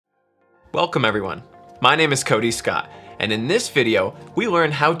Welcome everyone. My name is Cody Scott, and in this video, we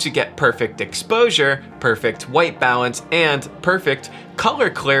learn how to get perfect exposure, perfect white balance, and perfect color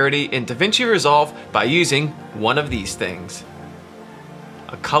clarity in DaVinci Resolve by using one of these things.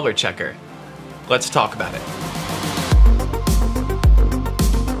 A color checker. Let's talk about it.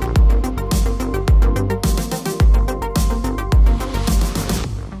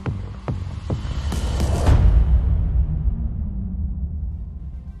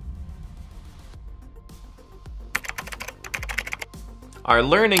 Our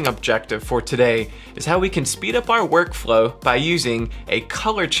learning objective for today is how we can speed up our workflow by using a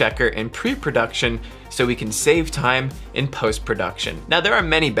color checker in pre-production so we can save time in post-production. Now, there are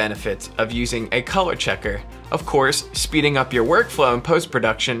many benefits of using a color checker. Of course, speeding up your workflow in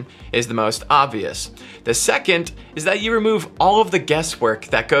post-production is the most obvious. The second is that you remove all of the guesswork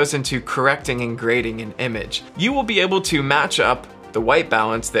that goes into correcting and grading an image. You will be able to match up the white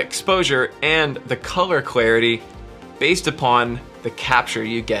balance, the exposure, and the color clarity based upon the capture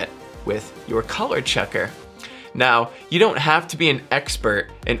you get with your color checker. Now, you don't have to be an expert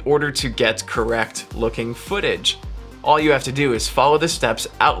in order to get correct looking footage. All you have to do is follow the steps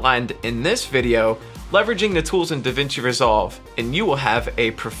outlined in this video, leveraging the tools in DaVinci Resolve, and you will have a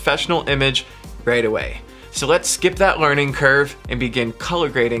professional image right away. So let's skip that learning curve and begin color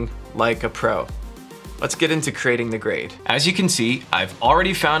grading like a pro. Let's get into creating the grade. As you can see, I've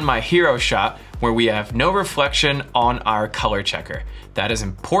already found my hero shot where we have no reflection on our color checker. That is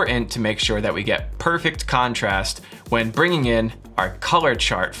important to make sure that we get perfect contrast when bringing in our color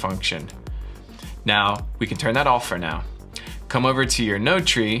chart function. Now, we can turn that off for now. Come over to your node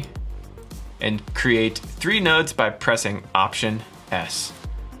tree and create 3 nodes by pressing Option S.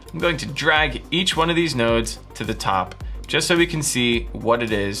 I'm going to drag each one of these nodes to the top just so we can see what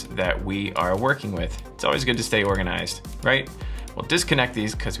it is that we are working with. It's always good to stay organized, right? We'll disconnect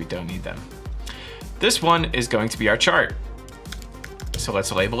these because we don't need them. This one is going to be our chart. So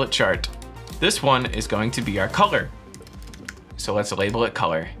let's label it chart. This one is going to be our color. So let's label it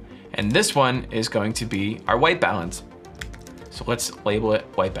color. And this one is going to be our white balance. So let's label it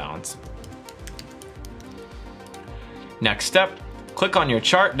white balance. Next step, click on your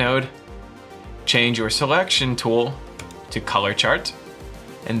chart node, change your selection tool to color chart,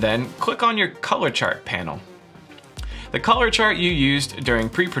 and then click on your color chart panel. The color chart you used during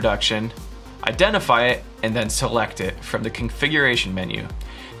pre-production, identify it and then select it from the configuration menu.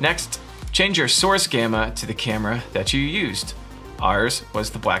 Next, change your source gamma to the camera that you used. Ours was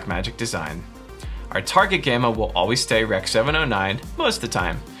the Blackmagic design. Our target gamma will always stay Rec. 709 most of the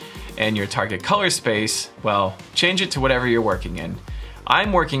time. And your target color space, well, change it to whatever you're working in.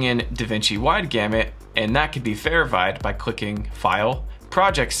 I'm working in DaVinci Wide Gamut, and that can be verified by clicking File,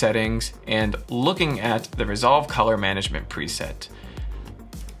 Project Settings, and looking at the Resolve Color Management preset.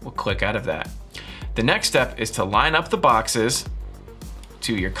 We'll click out of that. The next step is to line up the boxes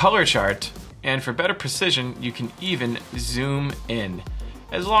to your color chart, and for better precision, you can even zoom in.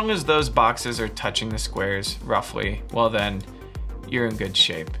 As long as those boxes are touching the squares roughly, well then, you're in good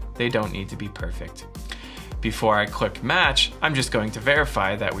shape. They don't need to be perfect. Before I click match, I'm just going to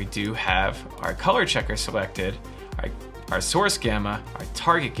verify that we do have our color checker selected, our source gamma, our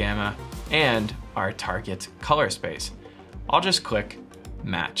target gamma, and our target color space. I'll just click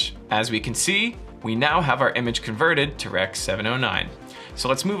match. As we can see, we now have our image converted to Rec. 709. So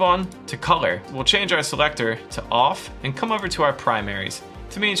let's move on to color. We'll change our selector to off and come over to our primaries.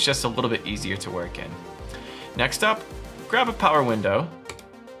 To me, it's just a little bit easier to work in. Next up, grab a power window,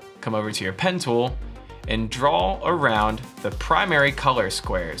 come over to your pen tool, and draw around the primary color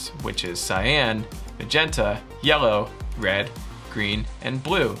squares, which is cyan, magenta, yellow, red, green, and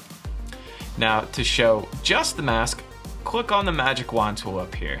blue. Now, to show just the mask, click on the magic wand tool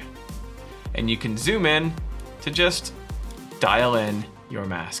up here, and you can zoom in to just dial in your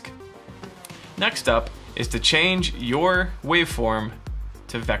mask. Next up is to change your waveform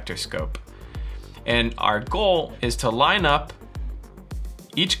to vector scope. And our goal is to line up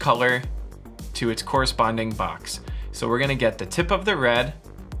each color to its corresponding box. So we're gonna get the tip of the red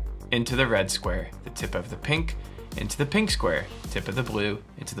into the red square, the tip of the pink into the pink square, tip of the blue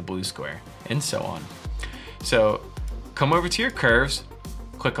into the blue square, and so on. So come over to your curves,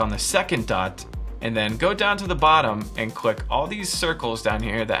 click on the second dot, and then go down to the bottom and click all these circles down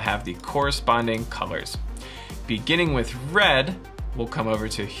here that have the corresponding colors. Beginning with red, we'll come over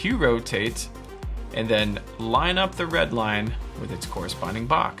to hue rotate, and then line up the red line with its corresponding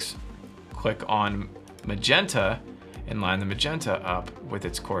box. Click on magenta and line the magenta up with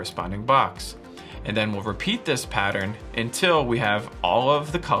its corresponding box. And then we'll repeat this pattern until we have all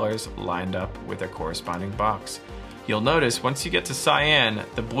of the colors lined up with their corresponding box. you'll notice once you get to cyan,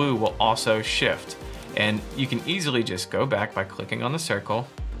 the blue will also shift. And you can easily just go back by clicking on the circle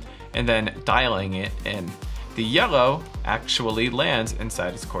and then dialing it in. The yellow actually lands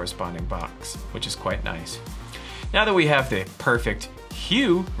inside its corresponding box, which is quite nice. Now that we have the perfect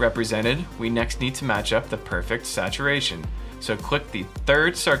hue represented, we next need to match up the perfect saturation. So click the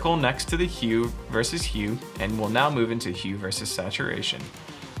third circle next to the hue versus hue, and we'll now move into hue versus saturation.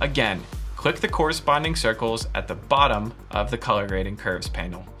 Again, click the corresponding circles at the bottom of the color grading curves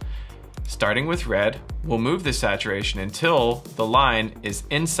panel. Starting with red, we'll move the saturation until the line is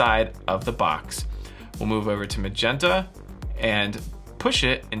inside of the box. We'll move over to magenta and push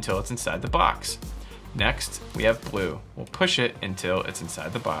it until it's inside the box. Next, we have blue. We'll push it until it's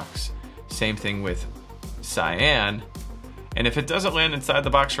inside the box. Same thing with cyan. And if it doesn't land inside the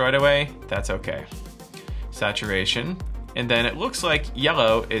box right away, that's okay. Saturation. And then it looks like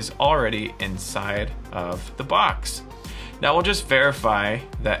yellow is already inside of the box. Now we'll just verify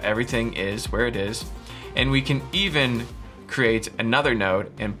that everything is where it is. And we can even create another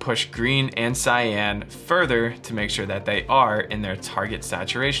node and push green and cyan further to make sure that they are in their target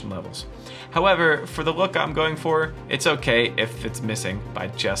saturation levels. However, for the look I'm going for, it's okay if it's missing by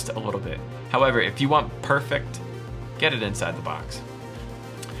just a little bit. However, if you want perfect, get it inside the box.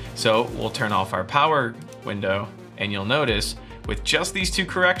 So we'll turn off our power window, and you'll notice with just these two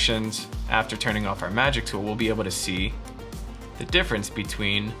corrections, after turning off our magic tool, we'll be able to see the difference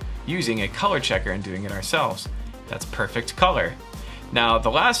between using a color checker and doing it ourselves. That's perfect color. Now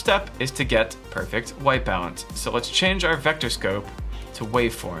the last step is to get perfect white balance. So let's change our vector scope to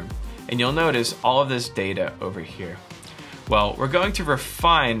waveform, and you'll notice all of this data over here. Well, we're going to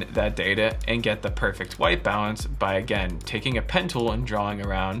refine that data and get the perfect white balance by, again, taking a pen tool and drawing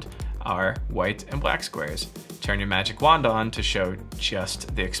around our white and black squares. Turn your magic wand on to show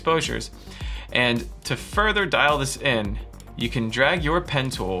just the exposures. And to further dial this in, you can drag your pen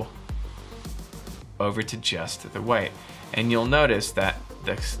tool over to just the white. And you'll notice that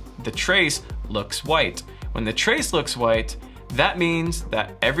the trace looks white. When the trace looks white, that means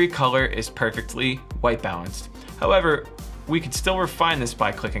that every color is perfectly white balanced. However, we could still refine this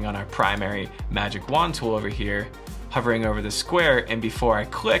by clicking on our primary magic wand tool over here, hovering over the square, and before I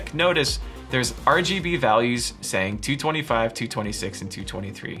click, notice there's RGB values saying 225, 226, and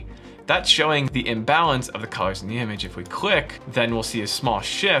 223. That's showing the imbalance of the colors in the image. If we click, then we'll see a small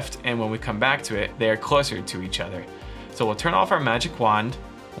shift, and when we come back to it, they are closer to each other. So we'll turn off our magic wand,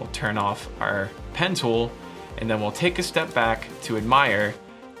 we'll turn off our pen tool, and then we'll take a step back to admire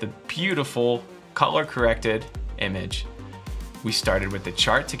the beautiful color-corrected image. We started with the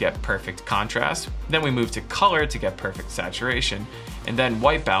chart to get perfect contrast, then we moved to color to get perfect saturation, and then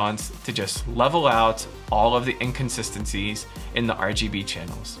white balance to just level out all of the inconsistencies in the RGB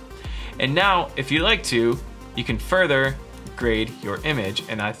channels. And now, if you'd like to, you can further grade your image,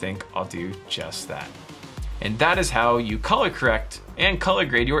 and I think I'll do just that. And that is how you color correct and color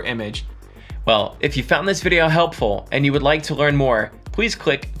grade your image. Well, if you found this video helpful and you would like to learn more, please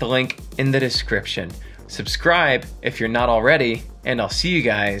click the link in the description. Subscribe if you're not already, and I'll see you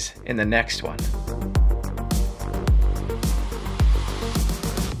guys in the next one.